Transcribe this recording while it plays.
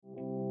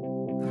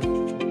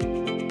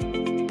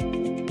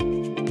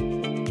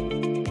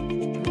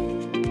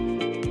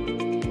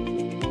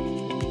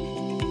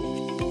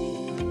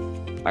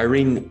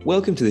Irene,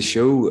 welcome to the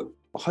show.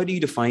 How do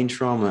you define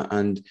trauma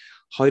and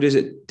how does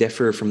it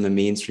differ from the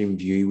mainstream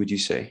view, would you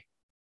say?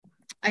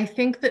 I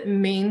think that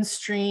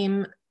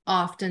mainstream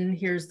often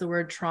hears the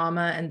word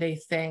trauma and they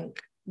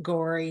think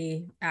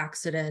gory,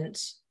 accident,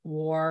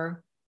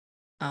 war,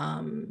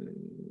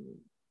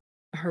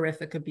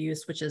 horrific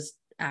abuse, which is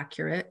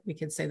accurate. We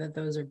could say that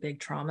those are big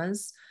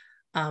traumas.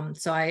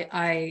 So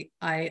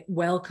I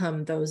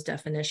welcome those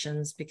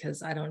definitions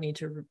because I don't need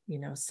to,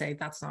 say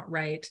that's not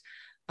right.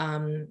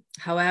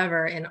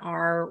 However, in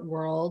our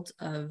world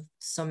of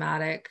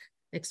somatic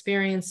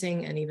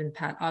experiencing, and even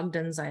Pat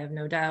Ogden's, I have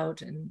no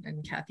doubt,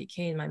 and Kathy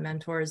Kane, my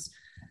mentors,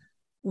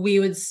 we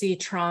would see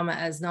trauma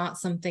as not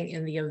something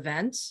in the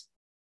event,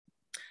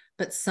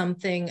 but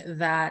something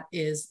that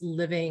is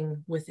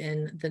living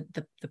within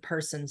the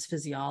person's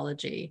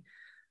physiology,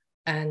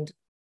 and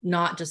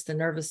not just the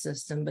nervous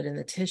system, but in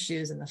the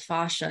tissues and the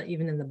fascia,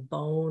 even in the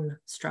bone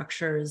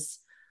structures,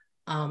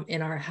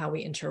 in our how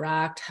we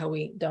interact, how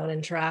we don't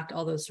interact,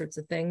 all those sorts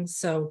of things.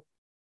 So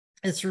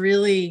it's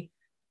really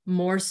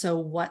more so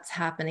what's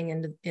happening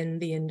in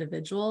the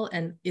individual,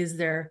 and is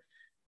there,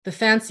 the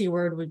fancy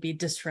word would be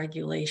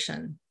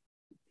dysregulation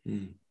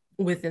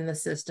within the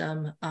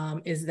system.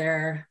 Is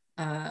there,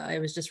 I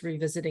was just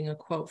revisiting a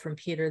quote from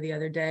Peter the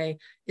other day,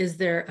 is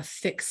there a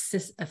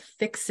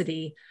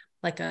fixity,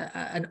 like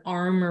an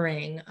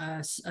armoring,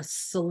 a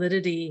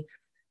solidity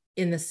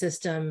in the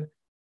system,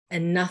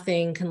 and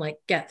nothing can like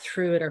get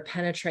through it or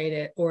penetrate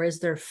it? Or is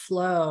there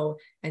flow,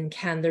 and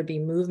can there be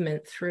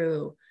movement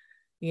through?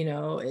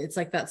 It's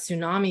like that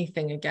tsunami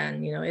thing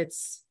again.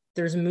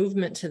 There's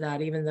movement to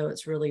that, even though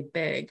it's really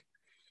big.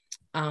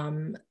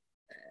 And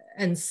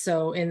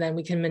then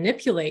we can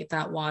manipulate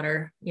that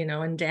water,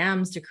 and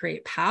dams to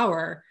create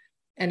power.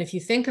 And if you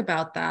think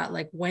about that,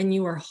 like when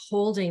you are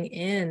holding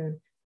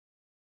in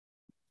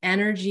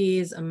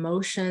energies,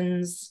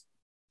 emotions,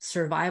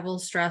 survival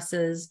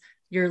stresses,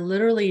 you're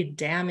literally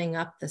damming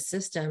up the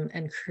system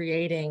and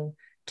creating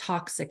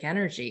toxic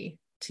energy.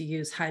 To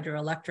use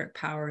hydroelectric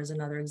power as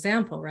another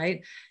example,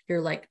 right? You're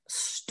like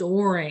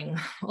storing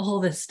all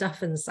this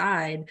stuff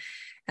inside.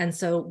 And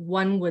so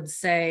one would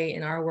say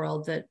in our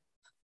world that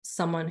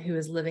someone who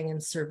is living in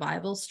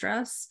survival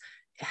stress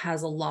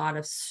has a lot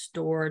of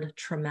stored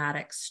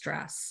traumatic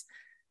stress.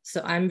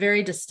 So I'm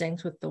very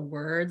distinct with the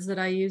words that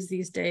I use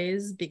these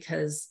days,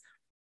 because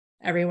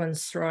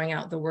everyone's throwing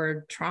out the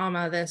word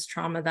trauma, this,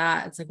 trauma,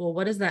 that. It's like, well,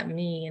 what does that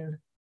mean?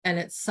 And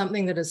it's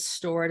something that is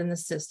stored in the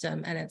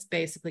system, and it's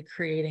basically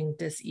creating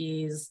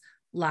dis-ease,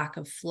 lack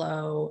of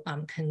flow,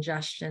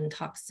 congestion,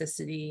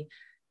 toxicity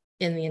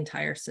in the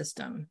entire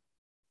system.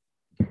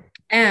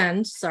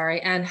 And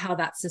how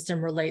that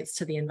system relates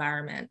to the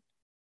environment.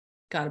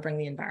 Got to bring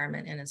the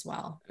environment in as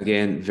well.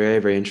 Again, very,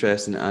 very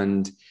interesting.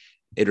 And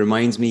it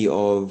reminds me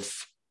of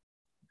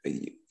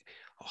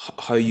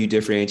how you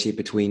differentiate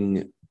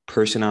between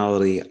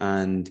personality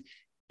and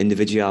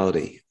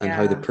individuality, and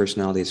how the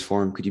personality is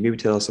formed. Could you maybe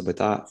tell us about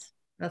that?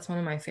 That's one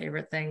of my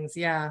favorite things.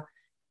 Yeah.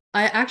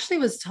 I actually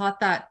was taught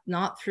that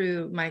not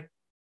through my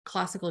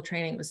classical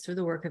training. It was through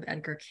the work of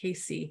Edgar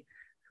Cayce,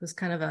 who's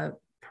kind of a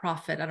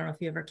prophet. I don't know if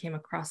you ever came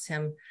across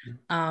him.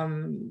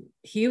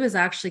 He was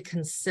actually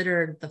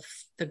considered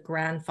the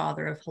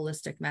grandfather of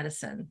holistic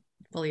medicine,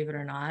 believe it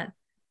or not.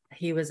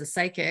 He was a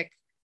psychic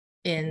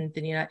in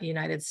the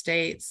United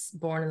States,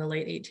 born in the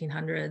late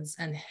 1800s,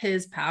 and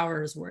his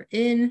powers were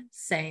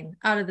insane,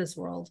 out of this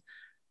world.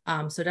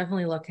 So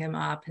definitely look him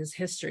up. His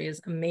history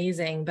is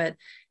amazing, but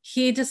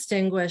he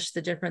distinguished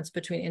the difference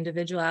between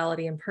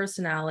individuality and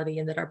personality,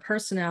 and that our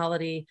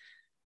personality,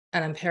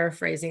 and I'm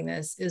paraphrasing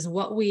this, is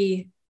what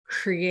we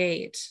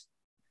create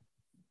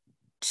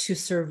to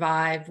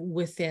survive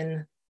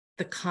within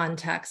the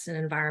context and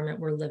environment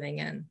we're living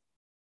in.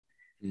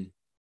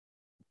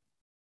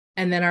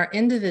 And then our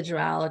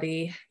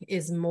individuality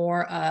is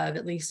more of,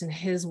 at least in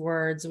his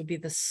words, would be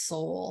the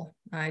soul.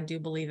 I do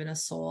believe in a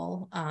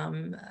soul,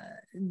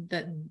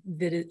 that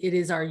it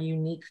is our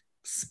unique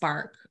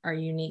spark, our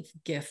unique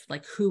gift,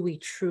 like who we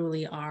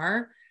truly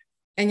are.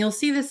 And you'll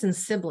see this in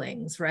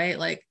siblings, right?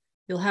 Like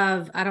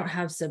I don't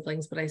have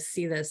siblings, but I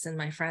see this in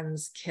my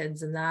friends'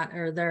 kids, and that,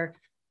 or they're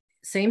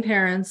same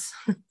parents,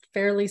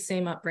 fairly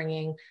same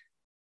upbringing.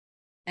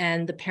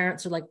 And the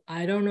parents are like,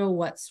 I don't know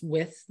what's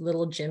with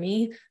little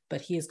Jimmy,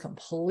 but he is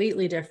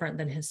completely different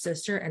than his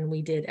sister. And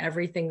we did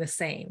everything the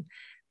same,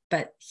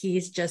 but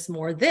he's just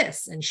more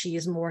this and she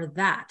is more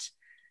that.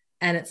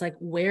 And it's like,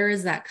 where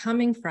is that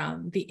coming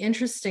from? The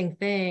interesting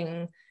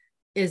thing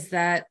is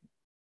that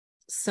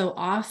so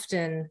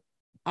often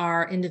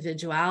our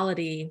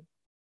individuality,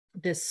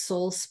 this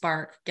soul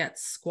spark,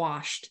 gets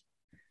squashed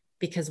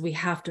because we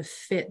have to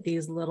fit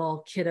these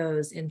little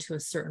kiddos into a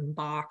certain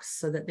box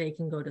so that they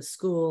can go to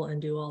school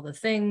and do all the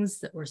things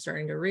that we're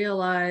starting to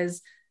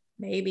realize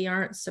maybe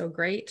aren't so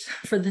great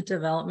for the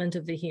development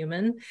of the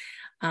human.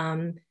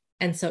 And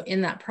so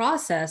in that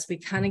process, we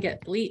kind of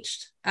get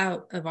bleached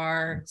out of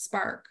our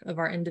spark, of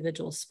our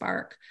individual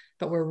spark,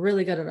 but we're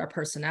really good at our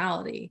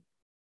personality,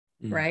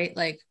 right?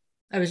 Like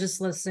I was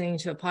just listening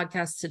to a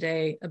podcast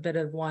today, a bit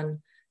of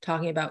one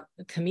talking about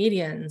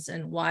comedians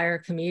and why are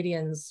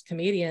comedians.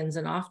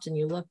 And often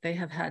you look, they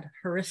have had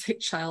horrific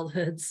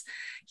childhoods.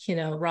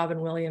 Robin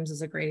Williams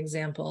is a great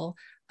example.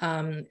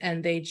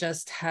 And they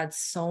just had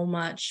so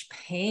much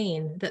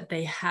pain that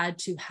they had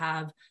to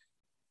have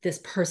this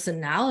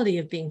personality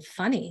of being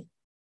funny.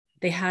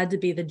 They had to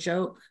be the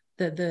joke,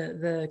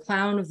 the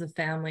clown of the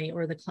family,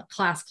 or the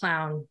class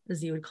clown,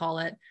 as you would call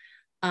it,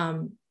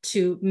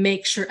 to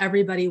make sure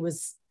everybody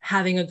was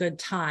having a good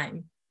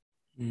time,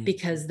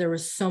 because there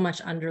was so much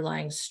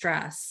underlying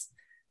stress.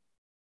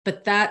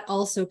 But that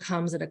also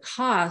comes at a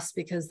cost,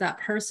 because that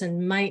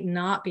person might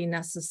not be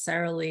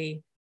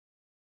necessarily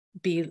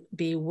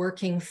be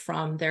working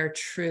from their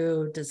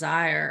true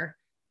desire.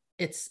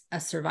 It's a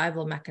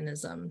survival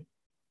mechanism.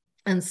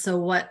 And so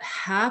what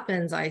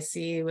happens, I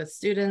see with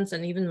students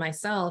and even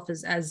myself,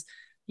 is as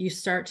you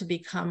start to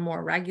become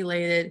more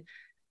regulated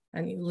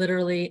and you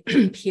literally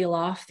peel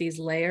off these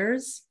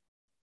layers,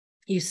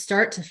 you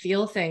start to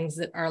feel things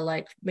that are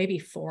like maybe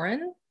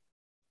foreign,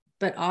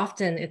 but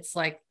often it's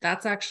like,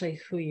 that's actually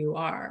who you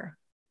are.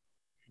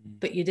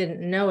 But you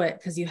didn't know it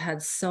because you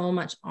had so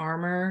much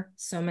armor,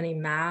 so many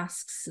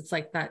masks. It's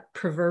like that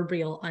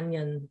proverbial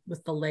onion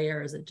with the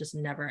layers. It just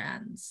never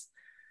ends,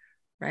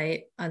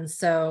 right? And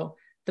so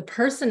the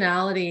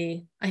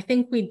personality, I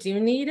think we do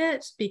need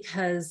it,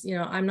 because,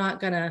 I'm not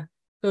going to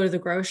go to the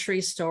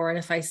grocery store, and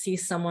if I see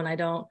someone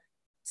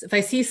if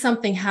I see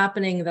something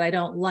happening that I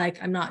don't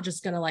like, I'm not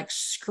just going to like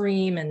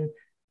scream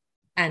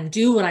and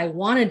do what I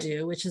want to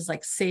do, which is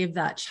like save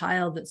that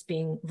child that's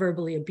being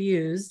verbally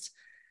abused.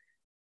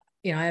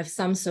 I have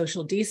some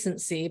social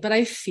decency, but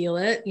I feel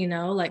it,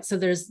 like, so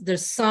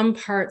there's some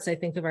parts, I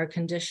think, of our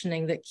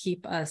conditioning that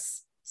keep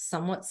us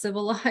somewhat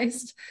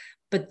civilized.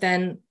 But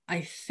then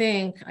I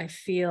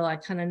feel, I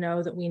kind of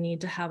know that we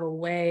need to have a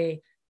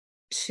way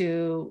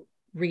to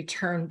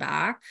return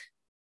back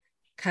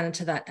kind of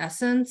to that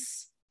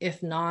essence,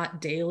 if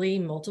not daily,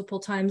 multiple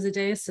times a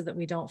day, so that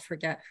we don't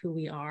forget who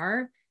we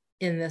are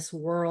in this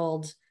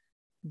world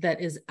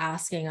that is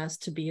asking us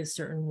to be a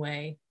certain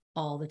way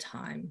all the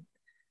time.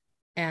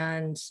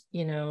 And,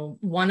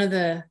 one of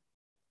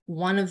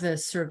the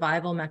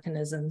survival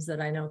mechanisms that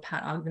I know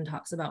Pat Ogden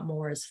talks about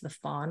more is the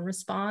fawn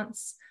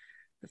response,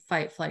 the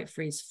fight, flight,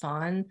 freeze,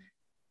 fawn.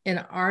 In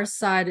our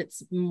side,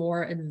 it's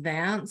more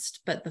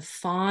advanced, but the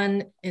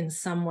fawn in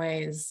some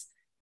ways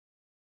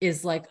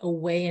is like a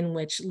way in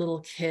which little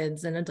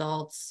kids and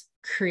adults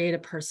create a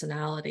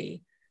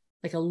personality.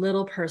 Like a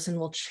little person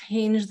will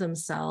change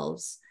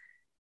themselves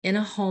in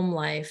a home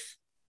life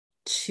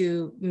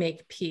to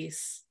make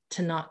peace,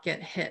 to not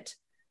get hit,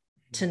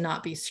 to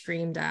not be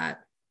screamed at.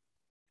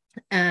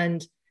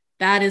 And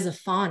that is a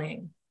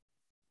fawning.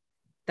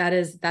 That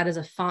is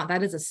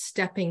a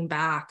stepping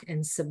back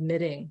and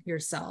submitting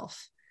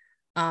yourself.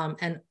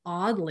 And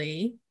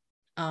oddly,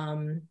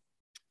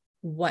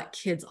 what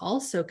kids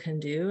also can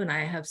do, and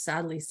I have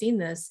sadly seen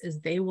this, is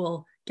they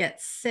will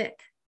get sick.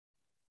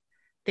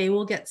 They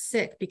will get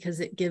sick because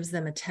it gives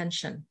them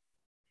attention.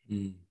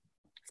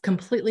 It's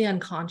completely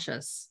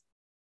unconscious.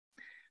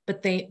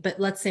 But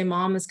let's say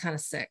mom is kind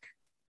of sick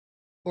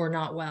or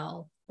not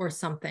well or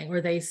something, or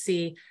they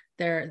see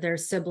their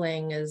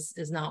sibling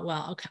is not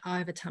well. Okay, I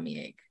have a tummy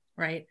ache,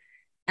 right?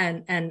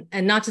 And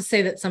not to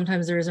say that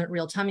sometimes there isn't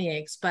real tummy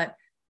aches, but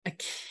a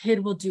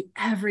kid will do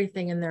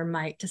everything in their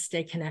might to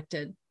stay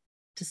connected,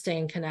 to stay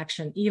in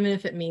connection, even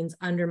if it means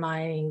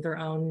undermining their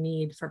own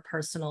need for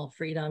personal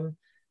freedom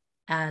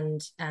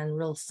and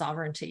real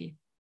sovereignty.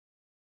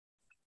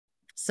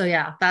 So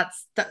yeah,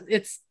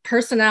 it's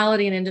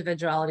personality and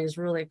individuality is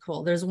really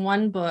cool. There's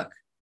one book,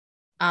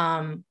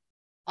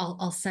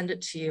 I'll send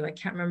it to you. I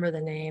can't remember the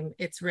name.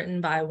 It's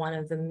written by one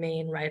of the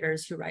main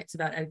writers who writes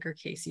about Edgar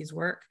Cayce's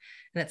work.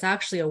 And it's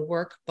actually a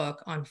workbook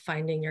on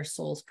finding your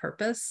soul's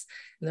purpose.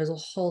 And there's a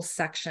whole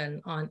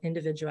section on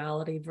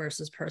individuality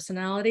versus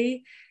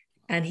personality.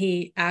 And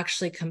he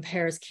actually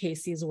compares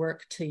Cayce's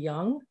work to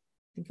Jung.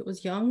 I think it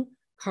was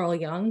Carl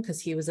Jung, because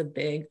he was a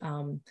big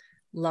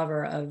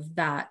lover of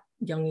that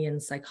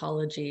Jungian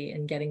psychology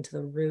and getting to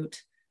the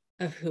root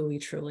of who we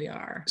truly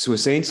are. So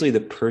essentially the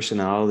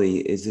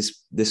personality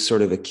is this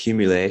sort of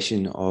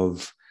accumulation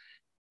of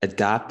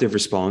adaptive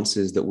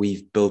responses that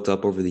we've built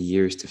up over the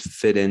years to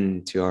fit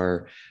into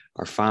our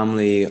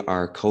family,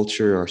 our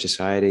culture, our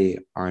society,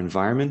 our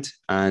environment.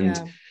 And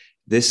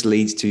this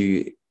leads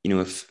to,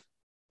 if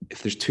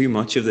there's too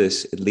much of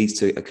this, it leads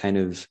to a kind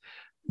of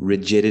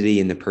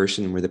rigidity in the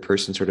person where the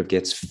person sort of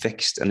gets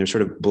fixed and they're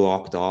sort of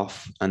blocked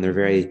off and they're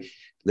very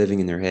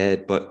living in their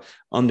head. But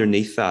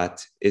underneath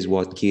that is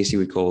what Cayce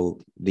would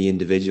call the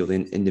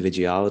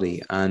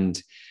individuality.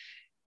 And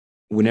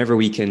whenever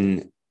we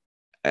can,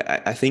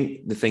 I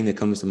think the thing that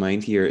comes to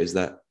mind here is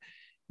that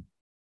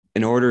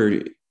in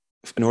order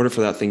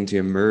for that thing to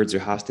emerge, there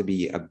has to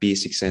be a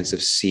basic sense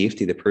of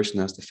safety. The person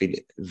has to feel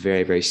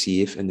very, very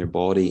safe in their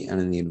body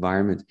and in the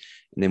environment.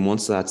 And then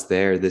once that's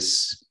there,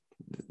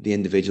 the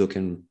individual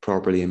can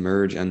properly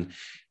emerge. And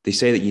they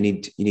say that you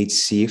need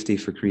safety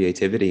for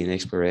creativity and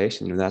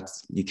exploration. That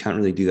you can't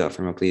really do that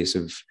from a place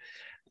of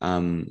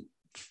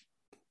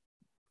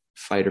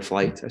fight or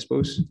flight, I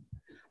suppose.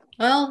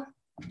 Well,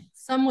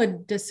 some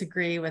would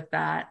disagree with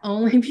that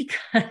only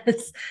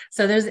because,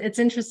 so it's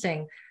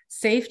interesting.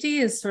 Safety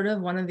is sort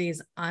of one of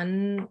these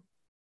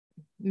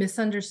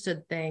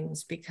misunderstood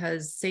things,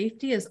 because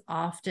safety is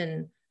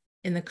often,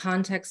 in the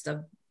context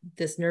of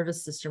this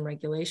nervous system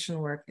regulation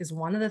work, is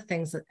one of the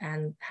things that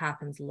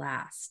happens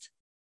last.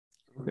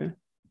 Okay.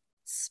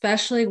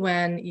 Especially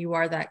when you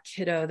are that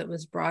kiddo that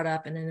was brought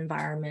up in an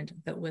environment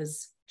that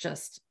was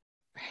just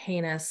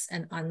heinous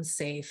and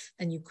unsafe,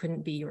 and you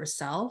couldn't be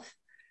yourself.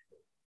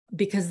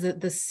 Because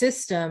the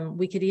system,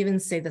 we could even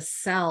say the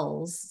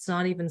cells, it's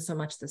not even so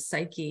much the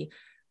psyche,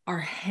 are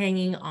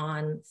hanging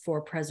on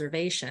for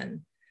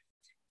preservation.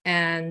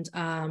 And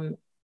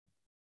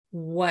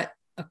what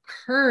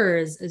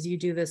occurs as you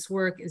do this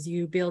work is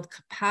you build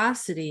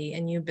capacity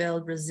and you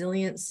build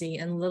resiliency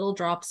and little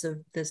drops of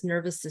this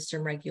nervous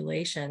system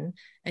regulation.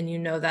 And you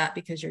know that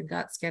because your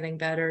gut's getting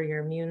better,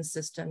 your immune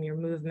system, your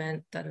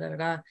movement, da da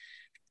da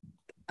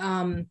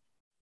da.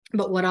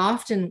 But what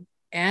often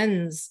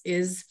ends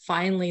is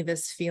finally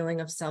this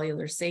feeling of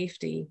cellular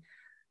safety.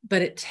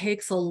 But it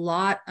takes a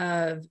lot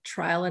of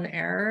trial and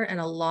error and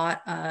a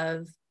lot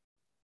of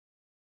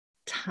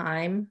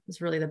time, is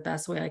really the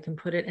best way I can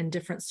put it, in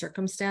different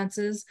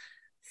circumstances,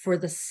 for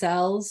the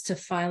cells to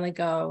finally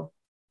go,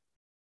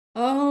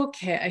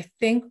 okay, I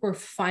think we're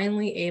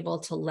finally able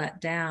to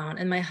let down.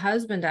 And my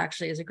husband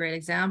actually is a great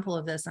example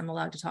of this. I'm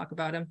allowed to talk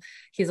about him.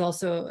 He's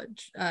also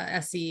a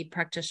SE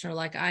practitioner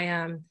like I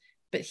am,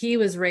 but he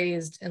was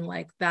raised in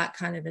like that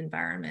kind of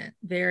environment,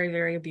 very,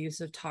 very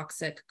abusive,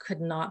 toxic,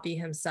 could not be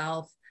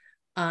himself.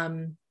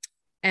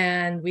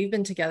 And we've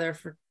been together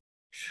for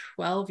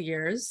 12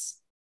 years.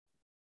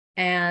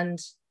 And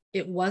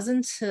it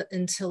wasn't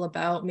until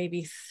about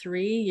maybe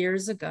 3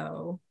 years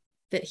ago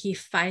that he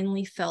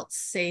finally felt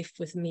safe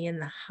with me in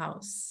the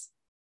house.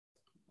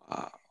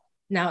 Wow.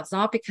 Now, it's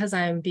not because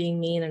I'm being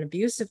mean and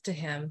abusive to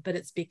him, but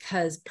it's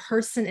because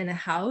person in a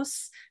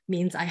house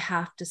means I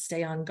have to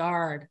stay on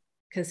guard,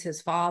 because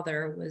his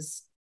father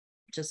was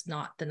just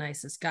not the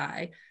nicest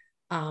guy.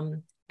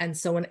 And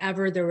so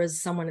whenever there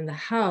was someone in the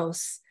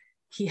house,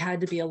 he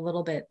had to be a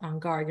little bit on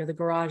guard. You know, the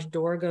garage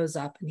door goes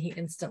up and he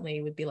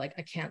instantly would be like,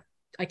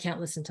 I can't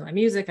listen to my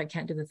music. I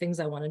can't do the things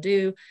I want to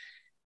do.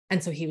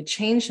 And so he would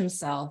change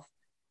himself.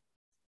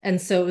 And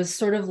so it was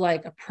sort of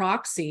like a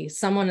proxy.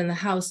 Someone in the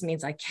house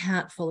means I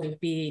can't fully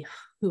be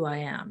who I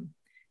am.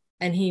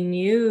 And he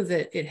knew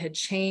that it had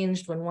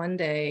changed when one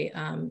day,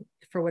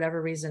 for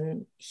whatever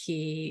reason,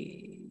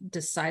 he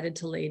decided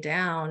to lay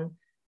down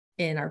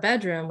in our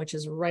bedroom, which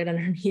is right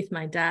underneath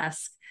my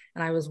desk.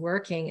 And I was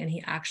working, and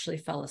he actually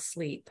fell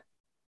asleep,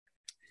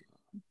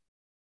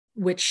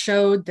 which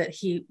showed that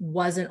he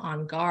wasn't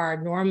on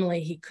guard.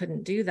 Normally he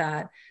couldn't do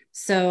that.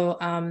 So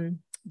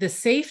the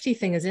safety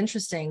thing is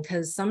interesting,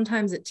 because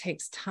sometimes it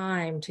takes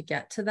time to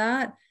get to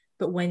that.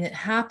 But when it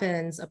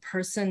happens, a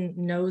person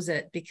knows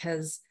it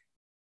because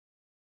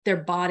their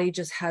body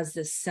just has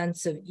this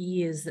sense of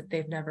ease that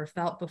they've never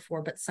felt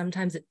before. But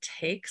sometimes it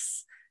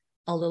takes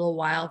a little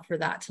while for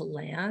that to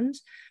land.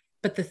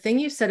 But the thing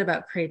you said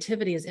about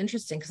creativity is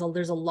interesting, because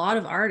there's a lot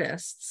of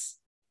artists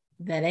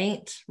that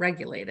ain't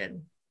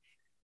regulated,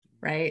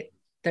 right?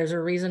 There's a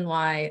reason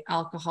why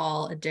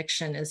alcohol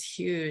addiction is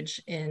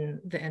huge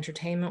in the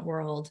entertainment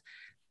world,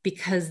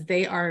 because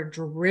they are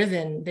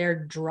driven,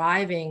 they're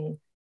driving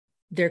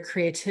their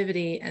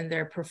creativity and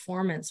their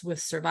performance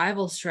with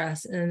survival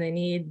stress, and they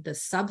need the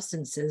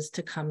substances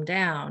to come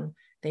down.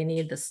 They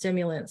need the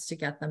stimulants to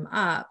get them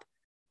up.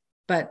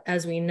 But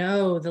as we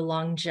know, the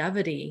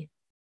longevity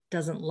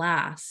doesn't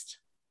last.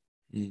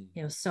 You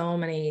know, so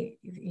many,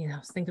 you know,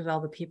 think of all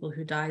the people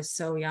who die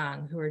so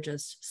young, who are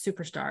just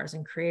superstars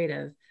and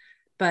creative.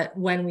 But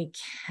when we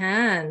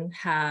can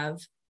have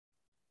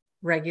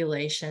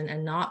regulation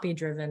and not be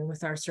driven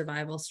with our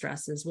survival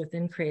stresses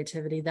within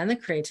creativity, then the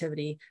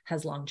creativity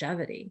has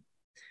longevity,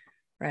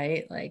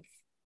 right? Like,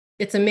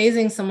 it's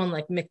amazing someone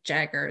like Mick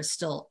Jagger is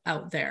still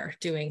out there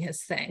doing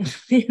his thing.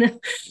 You know,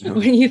 No.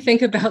 when you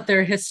think about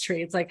their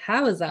history, it's like,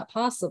 how is that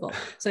possible?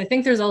 So I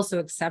think there's also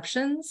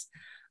exceptions.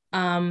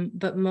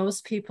 But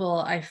most people,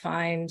 I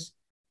find,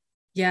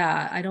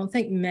 yeah, I don't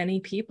think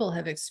many people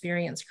have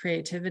experienced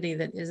creativity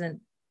that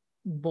isn't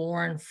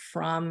born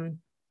from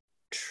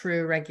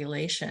true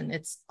regulation.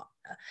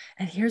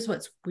 And here's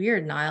what's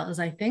weird, Niall, is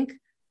I think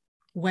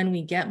when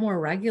we get more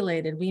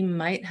regulated, we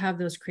might have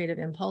those creative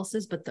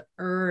impulses, but the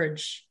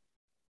urge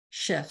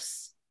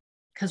shifts,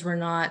 because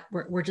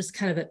we're just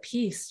kind of at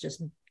peace,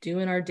 just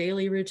doing our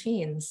daily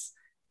routines,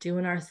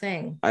 doing our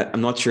thing.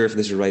 I'm not sure if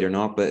this is right or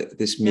not, but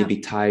this maybe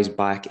ties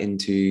back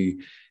into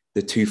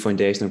the two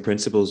foundational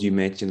principles you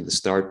mentioned at the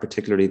start,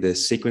 particularly the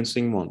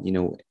sequencing one. You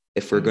know,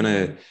 if we're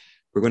gonna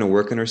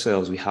work on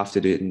ourselves, we have to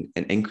do it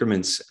in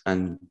increments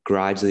and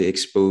gradually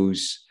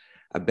expose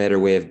a better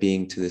way of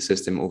being to the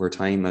system over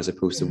time, as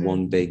opposed to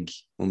one big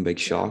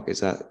shock. Is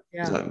that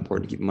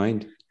important to keep in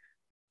mind?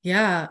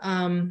 Yeah.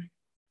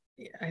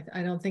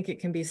 I don't think it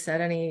can be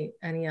said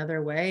any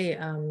other way.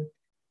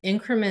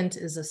 Increment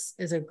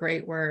is a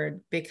great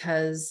word,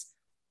 because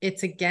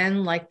it's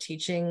again like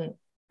teaching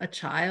a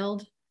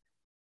child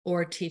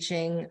or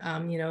teaching,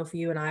 if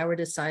you and I were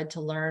to decide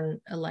to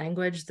learn a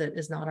language that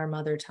is not our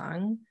mother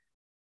tongue,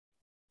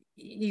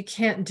 you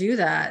can't do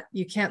that.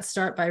 You can't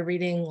start by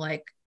reading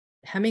like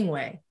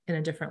Hemingway in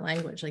a different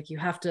language. Like you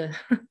have to,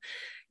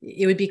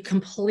 it would be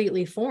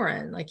completely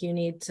foreign. Like you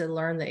need to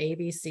learn the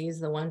ABCs,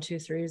 the 1, 2,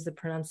 3s, the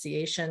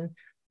pronunciation,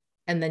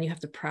 and then you have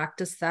to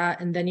practice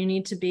that. And then you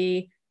need to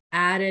be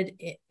add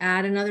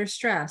another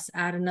stress,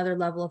 add another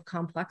level of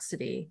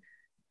complexity,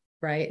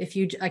 right? If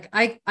you like,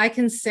 I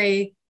can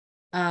say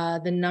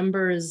the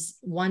numbers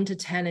 1 to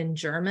 10 in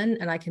German,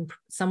 and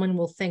someone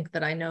will think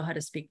that I know how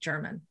to speak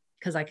German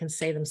because I can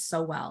say them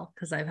so well,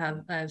 because I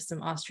have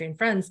some Austrian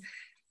friends.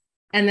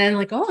 And then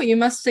like, oh, you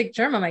must speak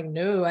German. I'm like,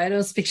 no, I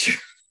don't speak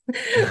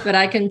German, but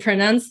I can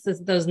pronounce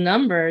those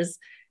numbers.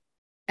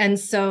 And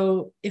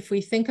so if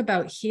we think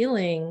about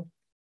healing,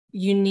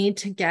 you need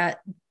to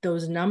get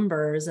those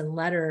numbers and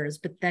letters,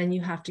 but then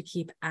you have to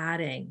keep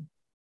adding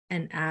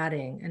and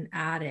adding and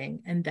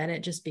adding. And then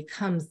it just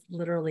becomes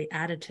literally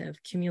additive,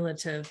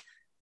 cumulative,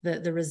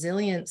 the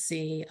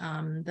resiliency,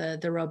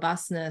 the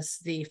robustness,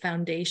 the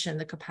foundation,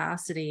 the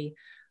capacity.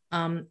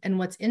 And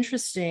what's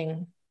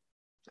interesting,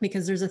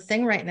 because there's a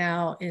thing right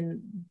now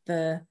in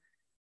the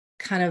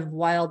kind of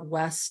wild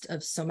west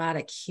of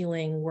somatic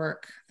healing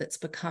work that's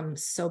become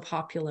so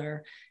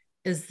popular,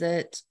 is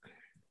that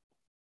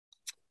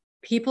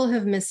people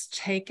have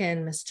mistaken,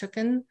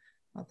 I'm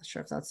not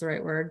sure if that's the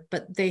right word,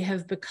 but they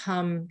have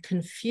become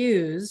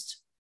confused,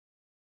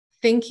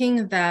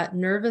 thinking that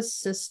nervous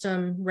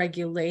system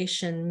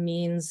regulation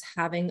means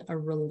having a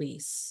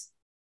release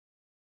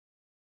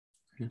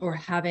or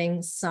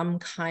having some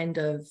kind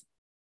of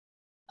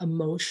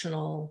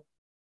emotional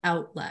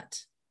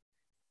outlet.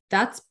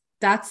 That's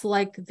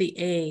like the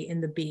A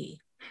in the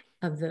B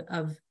of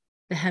the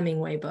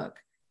Hemingway book.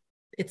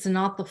 It's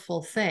not the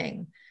full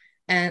thing.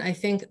 And I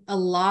think a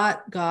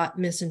lot got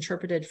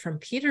misinterpreted from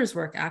Peter's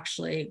work,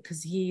 actually,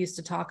 because he used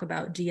to talk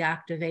about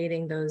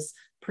deactivating those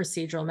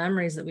procedural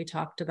memories that we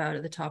talked about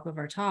at the top of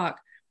our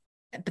talk.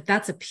 But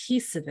that's a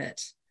piece of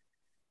it.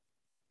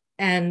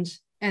 And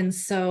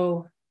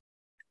so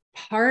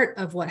part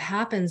of what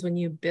happens when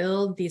you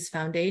build these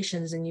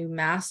foundations and you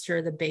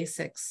master the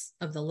basics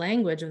of the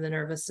language of the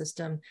nervous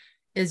system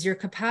is your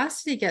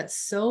capacity gets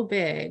so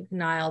big,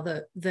 Niall,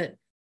 that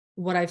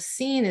what I've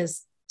seen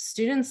is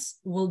students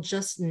will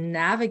just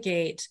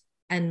navigate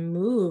and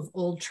move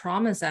old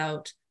traumas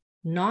out,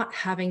 not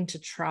having to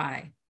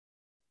try.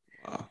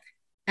 Wow.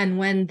 And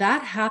when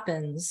that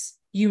happens,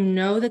 you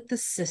know that the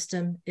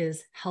system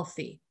is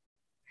healthy.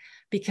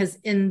 Because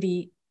in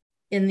the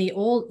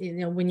old,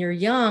 when you're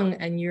young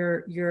and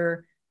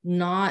you're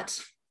not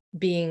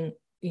being,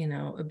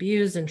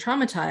 abused and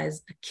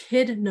traumatized, a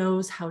kid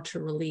knows how to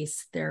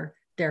release their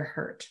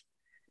hurt.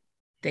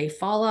 They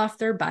fall off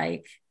their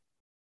bike.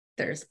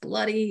 There's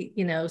bloody,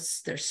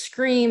 they're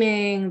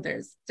screaming,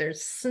 there's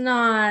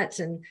snot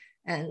and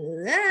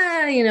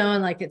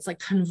like it's like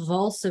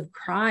convulsive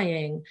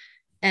crying.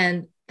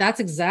 And that's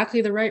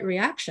exactly the right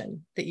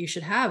reaction that you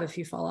should have if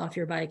you fall off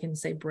your bike and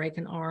say break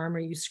an arm or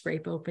you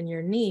scrape open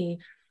your knee.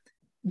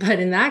 But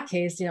in that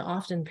case,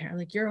 often parents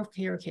like, you're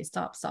okay,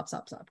 stop,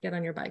 get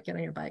on your bike.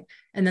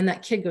 And then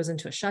that kid goes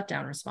into a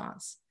shutdown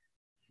response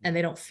and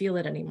they don't feel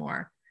it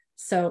anymore.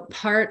 So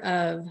part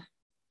of,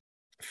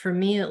 for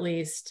me at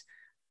least,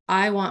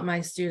 I want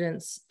my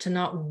students to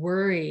not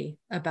worry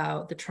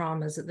about the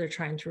traumas that they're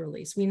trying to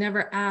release. We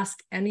never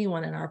ask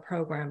anyone in our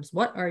programs,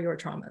 what are your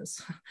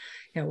traumas?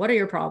 What are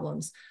your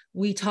problems?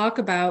 We talk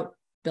about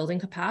building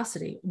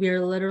capacity. We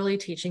are literally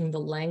teaching the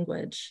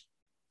language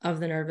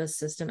of the nervous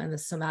system and the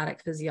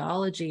somatic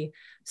physiology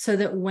so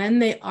that when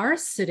they are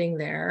sitting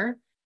there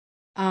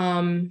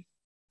doing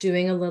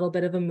a little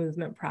bit of a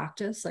movement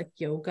practice like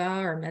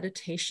yoga or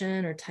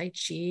meditation or Tai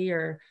Chi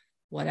or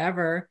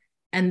whatever,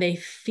 and they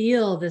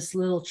feel this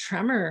little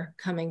tremor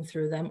coming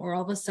through them, or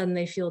all of a sudden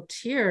they feel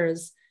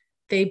tears,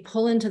 they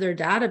pull into their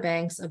data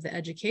banks of the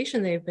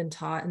education they've been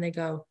taught and they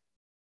go,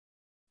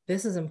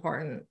 this is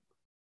important.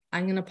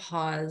 I'm going to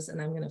pause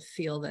and I'm going to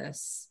feel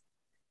this.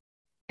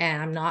 And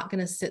I'm not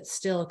going to sit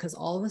still because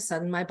all of a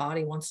sudden my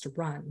body wants to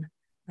run.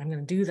 I'm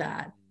going to do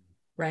that.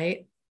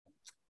 Right.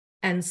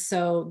 And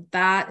so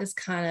that is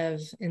kind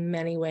of in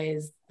many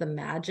ways the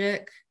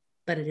magic,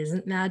 but it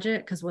isn't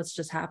magic because what's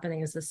just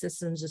happening is the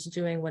system's just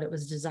doing what it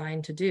was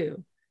designed to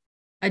do.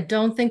 I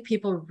don't think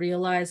people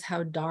realize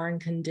how darn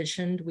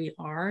conditioned we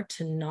are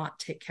to not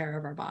take care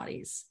of our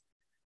bodies.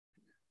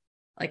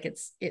 Like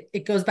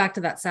it goes back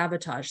to that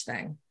sabotage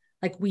thing.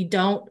 Like we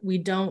don't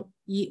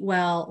eat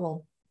well.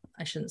 Well,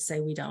 I shouldn't say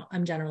we don't.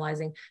 I'm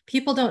generalizing.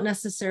 People don't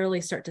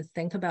necessarily start to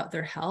think about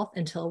their health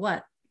until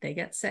what? They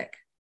get sick.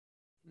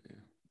 Yeah.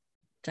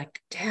 It's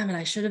like, damn it,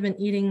 I should have been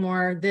eating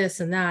more this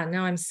and that.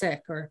 Now I'm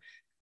sick. Or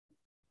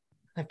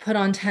I put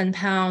on 10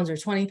 pounds or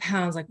 20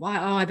 pounds. Like,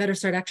 wow, I better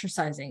start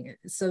exercising.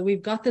 So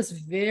we've got this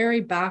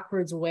very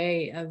backwards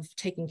way of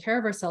taking care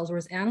of ourselves,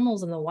 whereas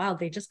animals in the wild,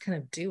 they just kind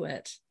of do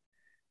it.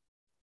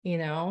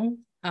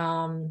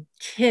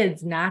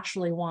 Kids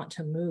naturally want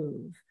to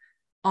move.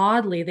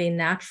 oddly, they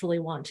naturally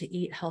want to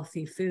eat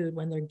healthy food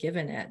when they're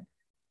given it.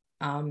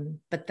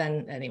 But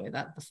then anyway,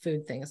 that the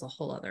food thing is a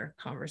whole other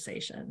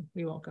conversation.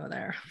 We won't go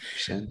there.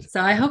 100%.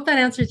 So I hope that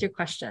answers your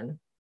question.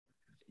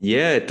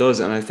 Yeah, it does.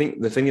 And I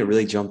think the thing that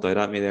really jumped out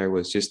at me there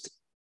was just,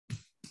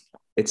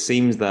 it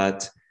seems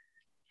that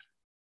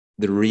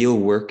the real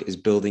work is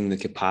building the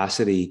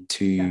capacity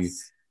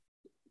Yes.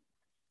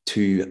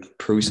 to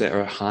process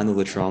or handle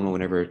the trauma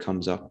whenever it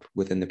comes up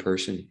within the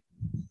person.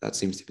 That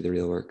seems to be the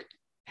real work.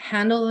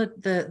 Handle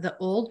the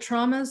old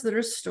traumas that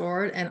are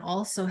stored, and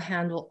also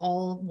handle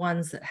all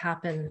ones that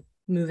happen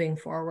moving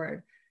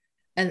forward.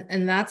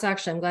 And that's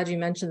actually, I'm glad you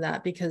mentioned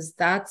that, because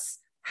that's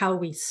how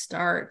we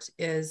start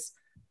is,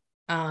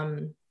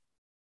 I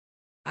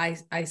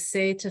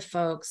say to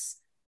folks,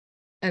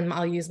 and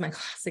I'll use my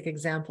classic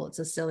example, it's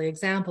a silly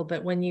example,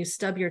 but when you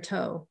stub your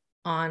toe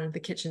on the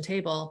kitchen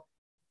table,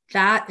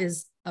 that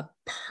is a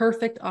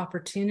perfect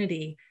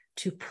opportunity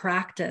to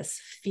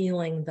practice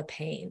feeling the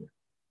pain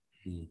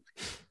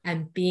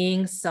and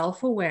being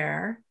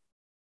self-aware,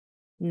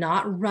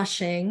 not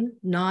rushing,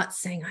 not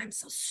saying I'm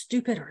so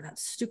stupid or that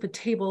stupid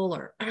table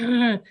or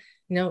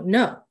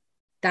no,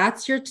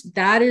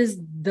 that is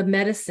the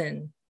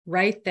medicine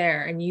right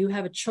there. And you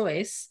have a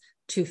choice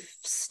to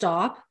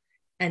stop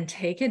and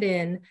take it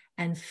in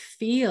and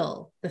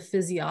feel the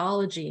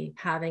physiology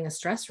having a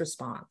stress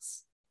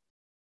response.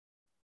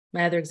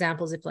 My other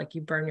example is if like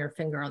you burn your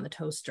finger on the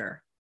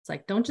toaster. It's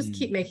like, don't just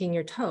keep making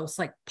your toast,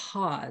 like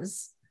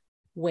pause,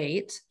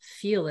 wait,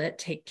 feel it,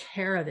 take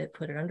care of it,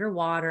 put it under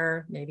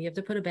water. Maybe you have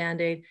to put a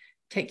Band-Aid,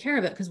 take care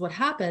of it. Because what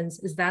happens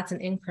is that's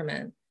an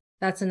increment.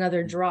 That's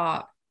another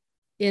drop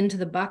into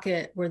the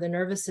bucket where the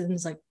nervous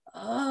system's like,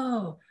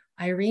 oh,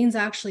 Irene's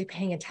actually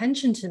paying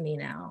attention to me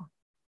now.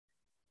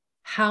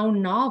 How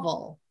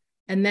novel.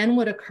 And then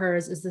what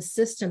occurs is the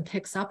system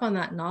picks up on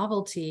that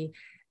novelty.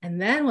 And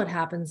then what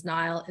happens,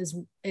 Niall,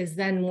 is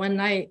then one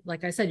night,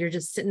 like I said, you're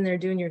just sitting there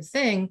doing your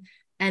thing.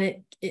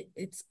 And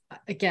it's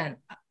again,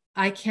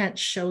 I can't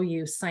show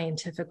you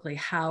scientifically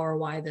how or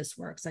why this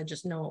works. I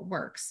just know it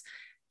works.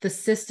 The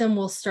system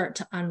will start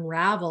to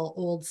unravel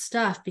old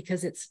stuff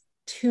because it's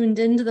tuned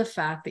into the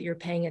fact that you're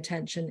paying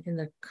attention in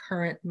the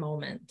current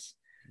moment.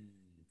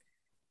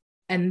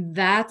 And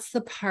that's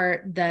the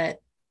part that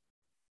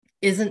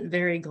isn't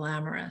very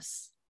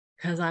glamorous,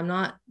 because I'm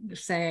not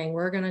saying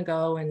we're going to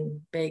go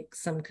and bake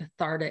some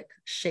cathartic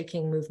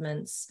shaking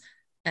movements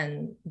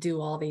and do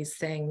all these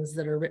things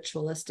that are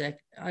ritualistic.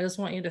 I just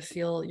want you to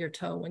feel your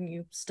toe when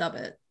you stub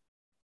it.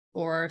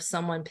 Or if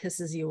someone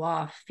pisses you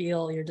off,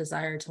 feel your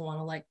desire to want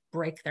to like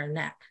break their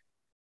neck,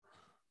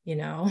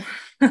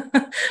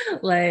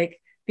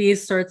 like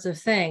these sorts of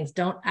things.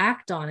 Don't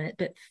act on it,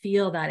 but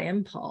feel that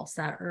impulse,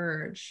 that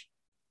urge.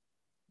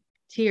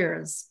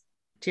 Tears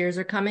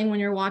are coming when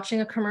you're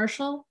watching a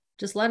commercial.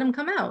 Just let them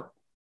come out.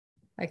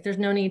 Like there's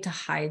no need to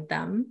hide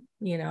them,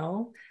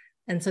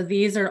 And so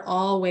these are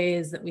all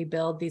ways that we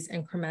build these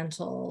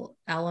incremental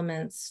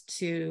elements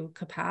to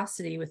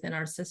capacity within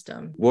our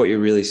system. What you're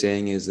really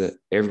saying is that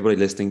everybody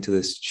listening to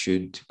this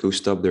should go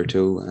stub their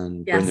toe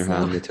and burn their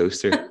hand in the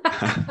toaster.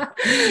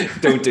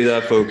 Don't do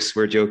that, folks.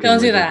 We're joking.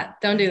 Don't do that.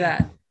 Don't do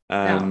that.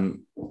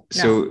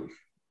 So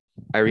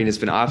Irene, it's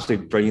been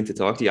absolutely brilliant to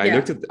talk to you. Yeah.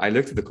 I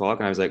looked at the clock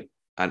and I was like,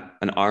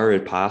 an hour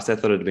had passed. I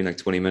thought it had been like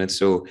 20 minutes.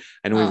 So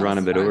I know we've ran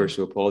a bit over,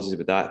 so apologies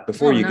about that.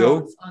 Before you go,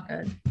 it's all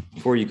good.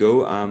 Before you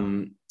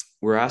go,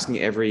 we're asking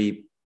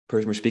every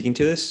person we're speaking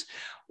to this,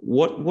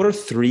 what are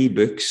 3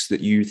 books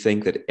that you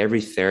think that every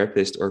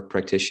therapist or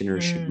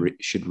practitioner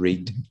should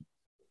read?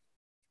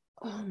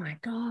 Oh my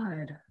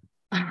God.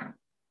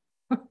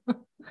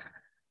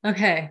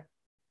 Okay.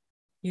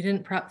 You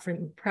didn't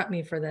prep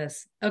me for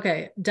this.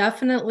 Okay.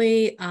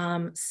 Definitely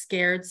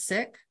Scared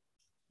Sick.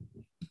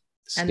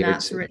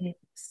 Written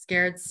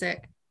Scared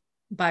Sick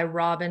by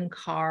Robin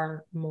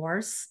Carr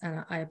Morse.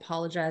 And I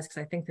apologize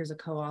because I think there's a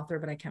co-author,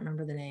 but I can't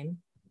remember the name.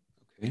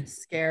 Okay.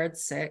 Scared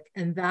Sick.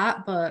 And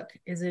that book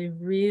is a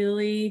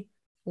really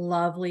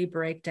lovely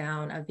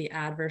breakdown of the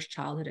adverse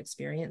childhood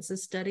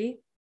experiences study.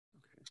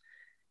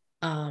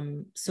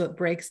 So it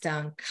breaks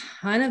down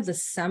kind of the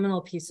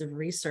seminal piece of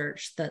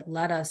research that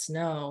let us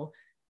know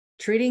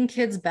treating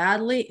kids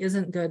badly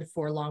isn't good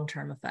for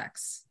long-term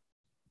effects.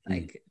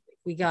 Like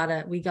we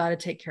gotta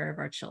take care of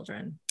our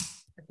children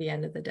at the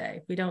end of the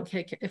day. If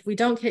we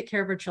don't take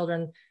care of our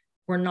children,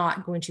 we're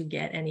not going to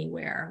get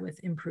anywhere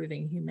with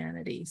improving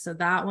humanity. So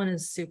that one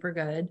is super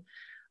good.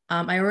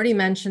 I already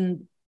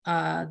mentioned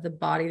The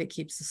Body That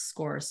Keeps the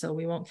Score, so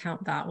we won't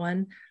count that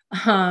one.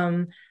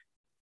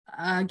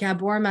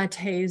 Gabor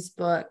Mate's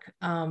book,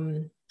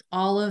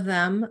 all of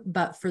them,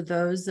 but for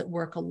those that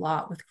work a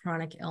lot with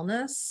chronic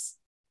illness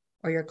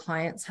or your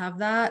clients have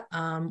that,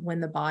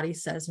 When the Body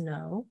Says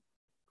No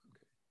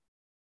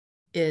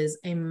is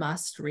a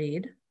must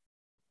read.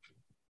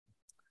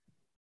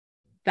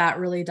 That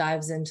really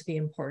dives into the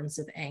importance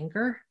of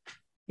anger,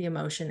 the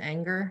emotion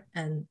anger,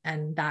 and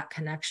that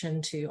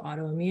connection to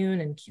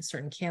autoimmune and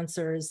certain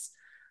cancers.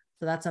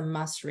 So that's a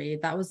must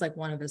read. That was like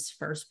one of his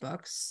first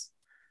books.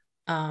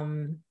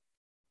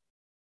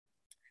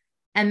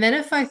 And then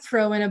if I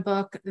throw in a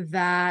book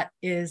that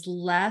is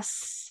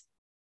less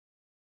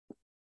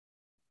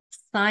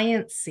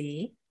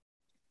sciencey,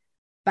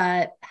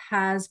 but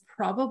has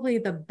probably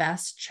the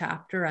best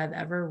chapter I've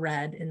ever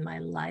read in my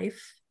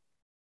life,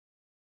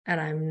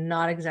 and I'm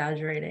not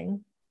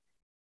exaggerating,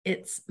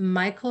 it's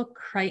Michael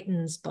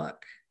Crichton's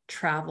book,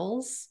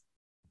 Travels.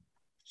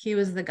 He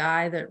was the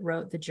guy that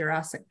wrote the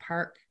Jurassic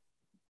Park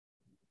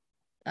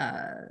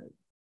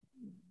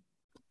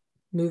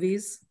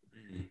movies.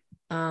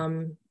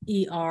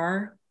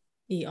 ER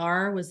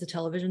was the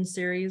television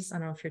series. I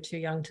don't know if you're too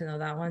young to know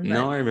that one. But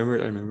No, I remember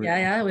it. I remember yeah,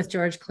 it. yeah, with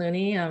George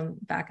Clooney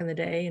back in the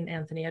day and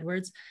Anthony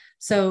Edwards.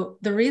 So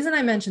the reason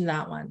I mentioned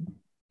that one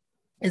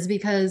is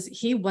because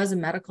he was a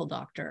medical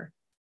doctor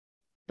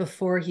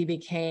before he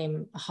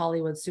became a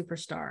Hollywood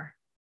superstar.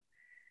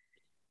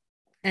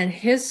 And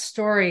his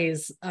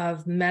stories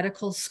of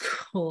medical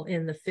school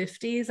in the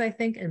 50s, I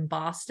think, in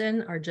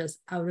Boston are just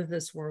out of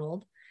this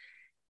world.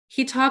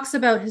 He talks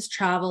about his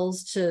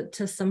travels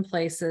to some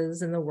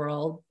places in the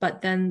world,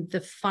 but then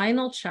the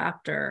final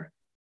chapter,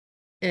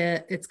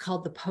 it's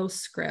called the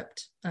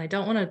postscript. I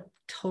don't want to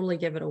totally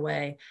give it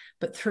away,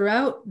 but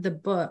throughout the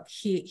book,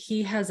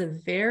 he has a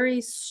very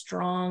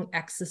strong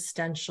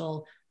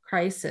existential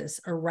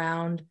crisis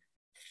around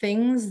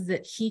things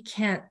that he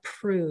can't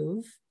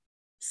prove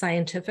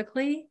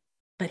scientifically,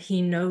 but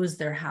he knows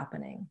they're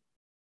happening.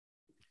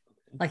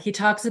 Like he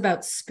talks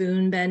about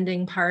spoon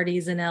bending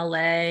parties in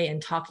LA and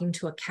talking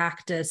to a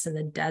cactus in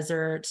the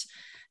desert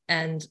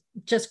and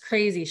just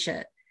crazy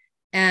shit.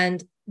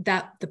 And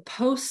that the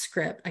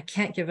postscript, I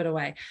can't give it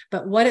away,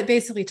 but what it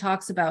basically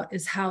talks about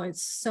is how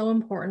it's so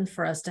important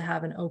for us to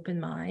have an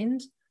open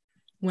mind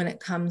when it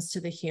comes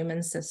to the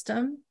human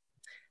system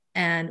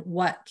and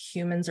what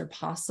humans are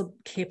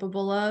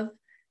capable of,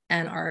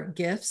 and our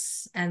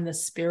gifts and the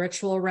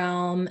spiritual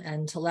realm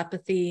and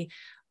telepathy.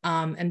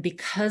 And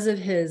because of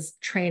his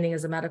training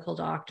as a medical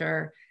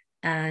doctor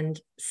and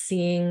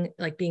seeing,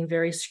 like being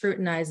very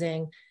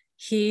scrutinizing,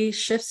 he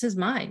shifts his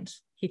mind.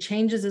 He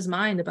changes his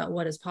mind about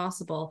what is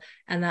possible.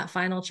 And that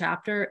final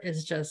chapter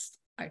is just,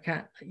 I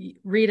can't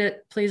read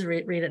it. Please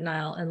read it,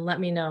 Niall, and let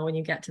me know when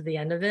you get to the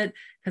end of it,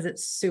 because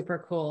it's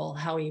super cool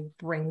how he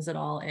brings it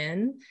all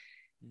in.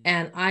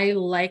 And I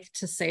like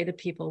to say to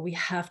people, we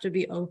have to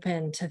be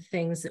open to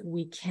things that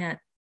we can't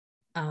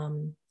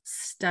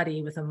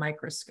study with a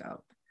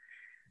microscope.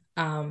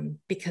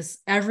 Because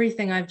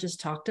everything I've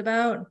just talked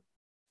about,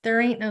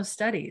 there ain't no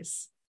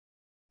studies.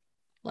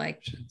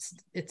 Like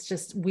it's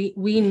just,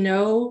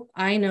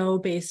 I know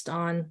based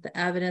on the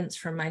evidence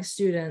from my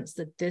students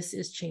that this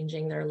is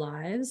changing their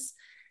lives.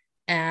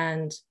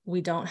 And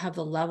we don't have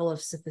the level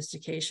of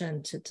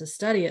sophistication to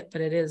study it,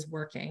 but it is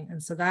working.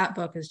 And so that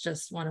book is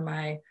just one of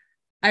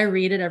I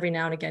read it every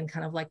now and again,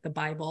 kind of like the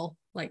Bible,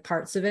 like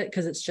parts of it,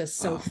 because it's just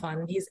so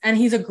fun.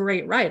 He's a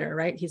great writer,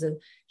 right?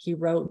 He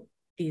wrote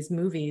these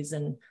movies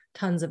and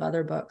tons of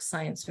other books,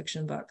 science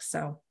fiction books.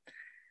 So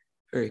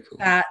very cool.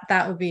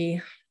 That would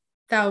be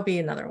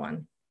another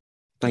one.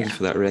 Thank you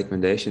for that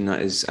recommendation.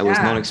 I was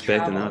not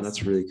expecting that.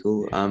 That's really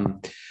cool.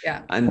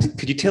 Yeah. And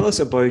could you tell us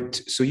about,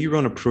 so you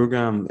run a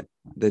program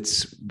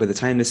that's, by the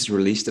time this is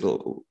released,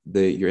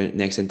 your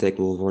next intake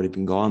will have already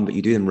been gone, but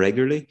you do them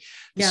regularly.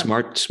 The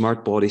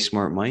Smart Body,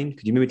 Smart Mind.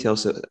 Could you maybe tell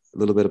us a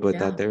little bit about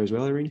that there as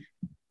well, Irene?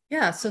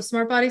 Yeah. So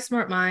Smart Body,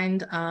 Smart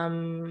Mind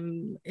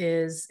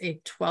is a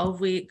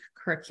 12-week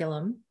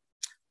curriculum.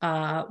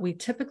 We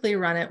typically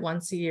run it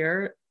once a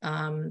year.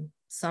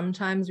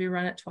 Sometimes we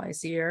run it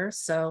twice a year.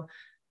 So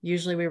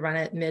usually we run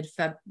it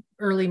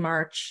early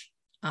March,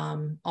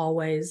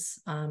 always.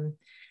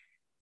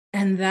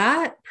 And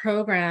that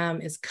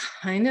program is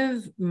kind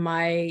of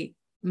my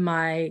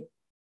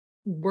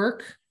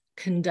work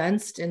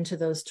condensed into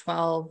those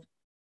 12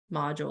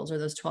 modules or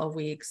those 12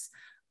 weeks.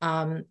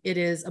 It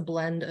is a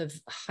blend of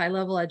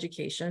high-level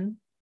education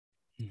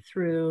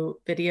through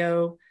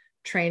video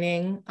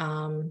training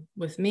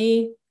with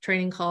me,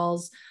 training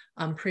calls,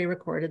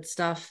 pre-recorded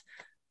stuff,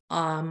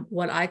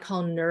 what I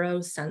call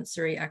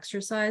neurosensory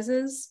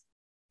exercises,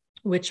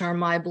 which are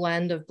my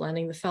blend of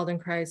blending the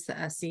Feldenkrais, the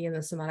SE, and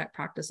the somatic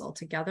practice all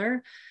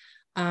together.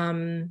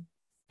 And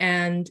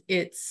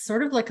it's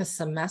sort of like a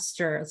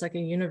semester. It's like a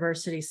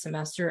university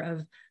semester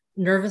of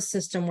nervous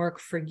system work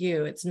for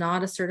you. It's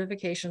not a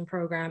certification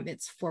program.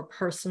 It's for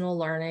personal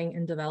learning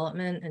and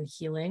development and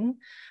healing.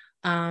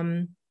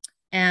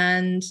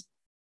 And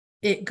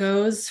it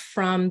goes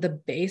from the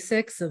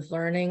basics of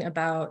learning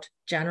about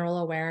general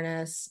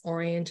awareness,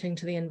 orienting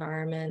to the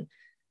environment,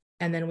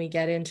 and then we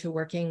get into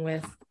working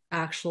with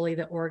actually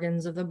the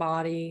organs of the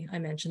body. I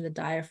mentioned the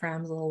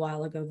diaphragms a little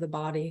while ago, the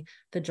body,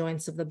 the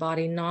joints of the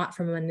body, not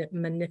from a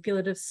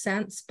manipulative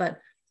sense, but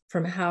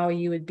from how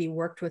you would be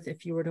worked with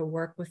if you were to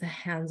work with a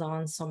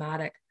hands-on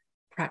somatic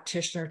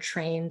practitioner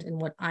trained in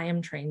what I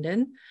am trained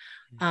in.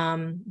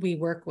 We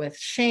work with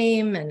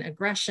shame and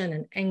aggression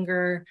and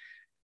anger.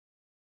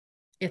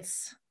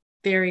 It's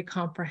very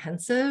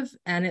comprehensive,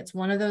 and it's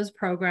one of those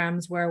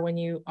programs where when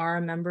you are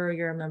a member,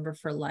 you're a member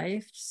for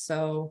life.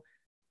 So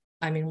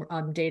I mean,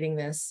 I'm dating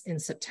this in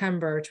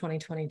September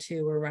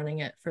 2022. We're running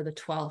it for the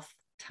 12th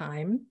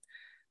time.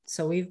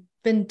 So we've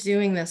been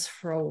doing this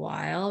for a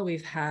while.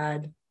 We've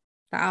had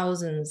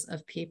thousands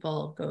of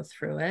people go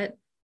through it.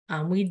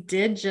 We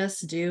did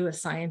just do a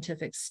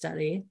scientific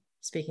study,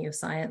 speaking of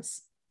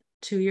science,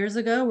 2 years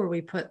ago, where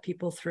we put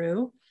people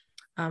through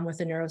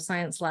with a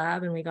neuroscience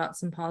lab, and we got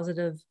some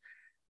positive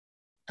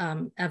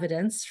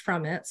evidence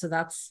from it. So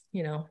that's,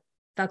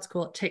 that's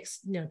cool. It takes,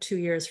 2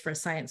 years for a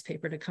science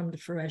paper to come to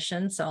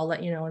fruition. So I'll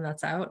let you know when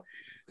that's out.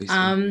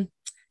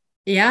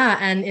 Yeah,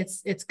 and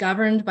it's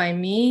governed by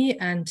me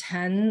and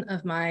 10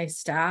 of my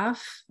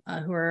staff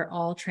who are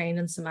all trained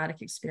in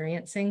somatic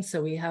experiencing.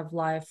 So we have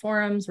live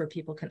forums where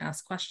people can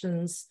ask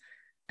questions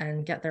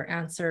and get their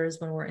answers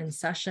when we're in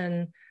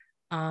session.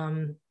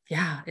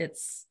 Yeah,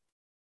 it's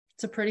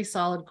a pretty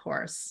solid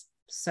course.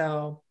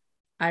 So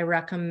I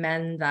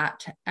recommend that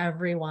to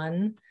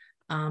everyone,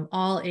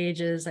 all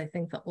ages. I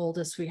think the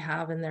oldest we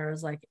have in there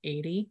is like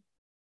 80.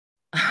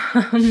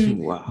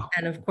 Wow.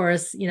 And of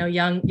course,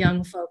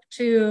 young folk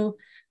too.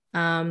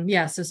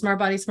 Yeah, so Smart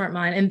Body, Smart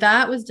Mind. And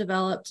that was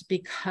developed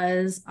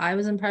because I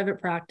was in private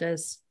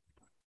practice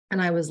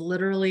and I was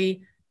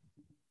literally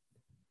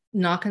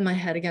knocking my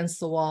head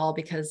against the wall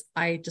because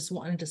I just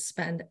wanted to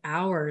spend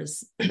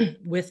hours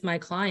with my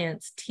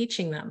clients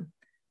teaching them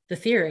the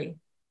theory.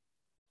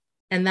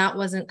 And that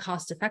wasn't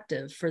cost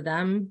effective for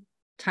them,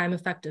 time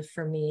effective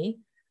for me,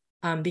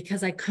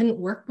 because I couldn't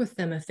work with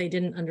them if they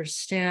didn't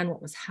understand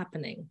what was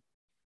happening.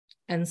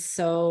 And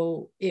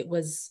so it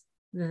was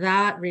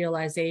that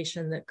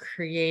realization that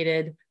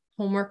created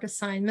homework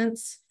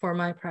assignments for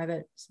my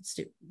private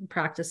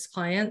practice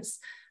clients,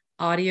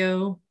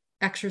 audio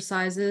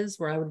exercises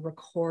where I would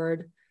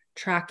record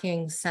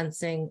tracking,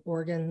 sensing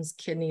organs,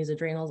 kidneys,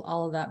 adrenals,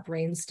 all of that,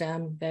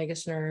 brainstem,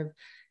 vagus nerve.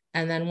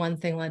 And then one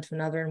thing led to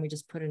another, and we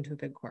just put into a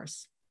big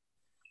course.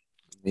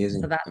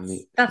 Amazing. So that's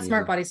Amazing.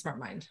 Smart Body, Smart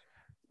Mind.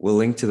 We'll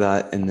link to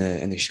that in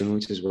the show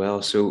notes as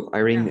well. So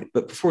Irene, Yeah.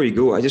 But before you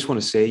go, I just want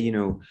to say,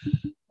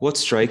 what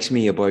strikes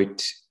me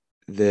about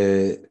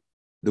the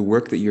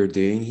work that you're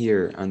doing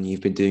here and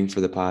you've been doing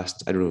for the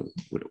past, I don't know,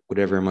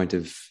 whatever amount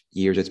of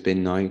years it's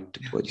been now,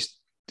 just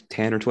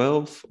 10 or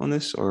 12 on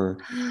this, or?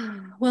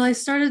 Well, I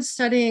started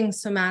studying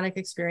somatic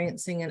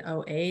experiencing in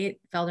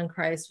 2008.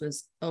 Feldenkrais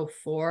was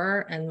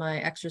 2004, and my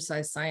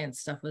exercise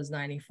science stuff was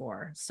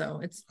 1994. So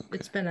it's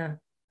been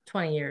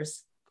 20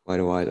 years. Quite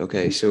a while.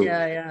 Okay. So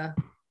yeah.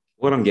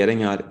 What I'm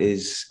getting at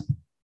is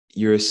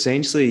you're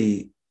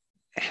essentially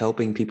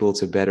helping people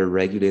to better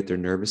regulate their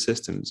nervous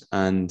systems.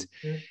 And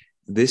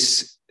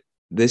this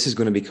is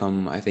going to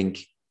become, I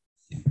think,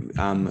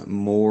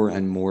 more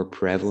and more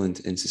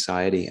prevalent in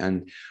society.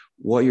 And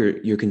what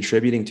you're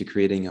contributing to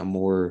creating a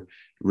more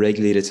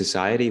regulated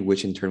society,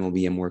 which in turn will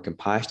be a more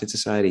compassionate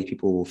society.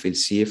 People will feel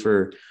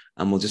safer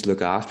and will just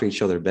look after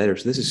each other better.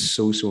 So this is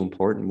so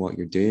important what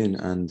you're doing.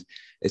 And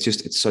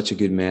it's such a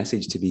good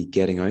message to be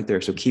getting out there.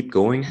 So keep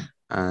going.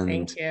 And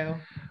thank you.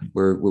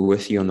 We're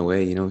with you on the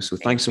way, So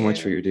thanks so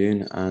much for what you're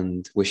doing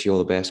and wish you all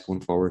the best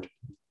going forward.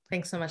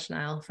 Thanks so much,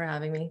 Niall, for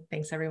having me.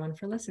 Thanks everyone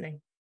for listening.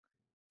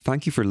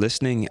 Thank you for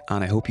listening,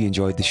 and I hope you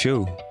enjoyed the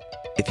show.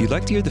 If you'd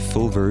like to hear the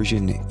full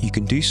version, you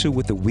can do so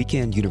with the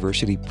Weekend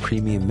University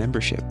Premium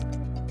membership.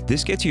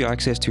 This gets you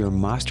access to our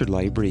master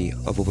library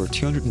of over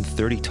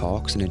 230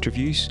 talks and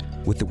interviews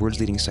with the world's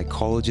leading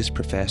psychologists,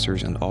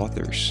 professors, and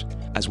authors,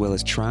 as well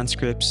as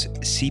transcripts,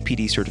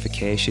 CPD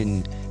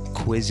certification,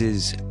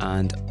 quizzes,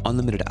 and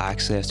unlimited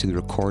access to the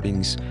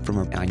recordings from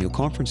our annual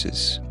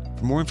conferences.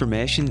 For more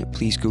information,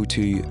 please go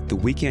to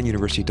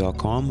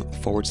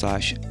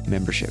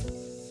theweekenduniversity.com/membership.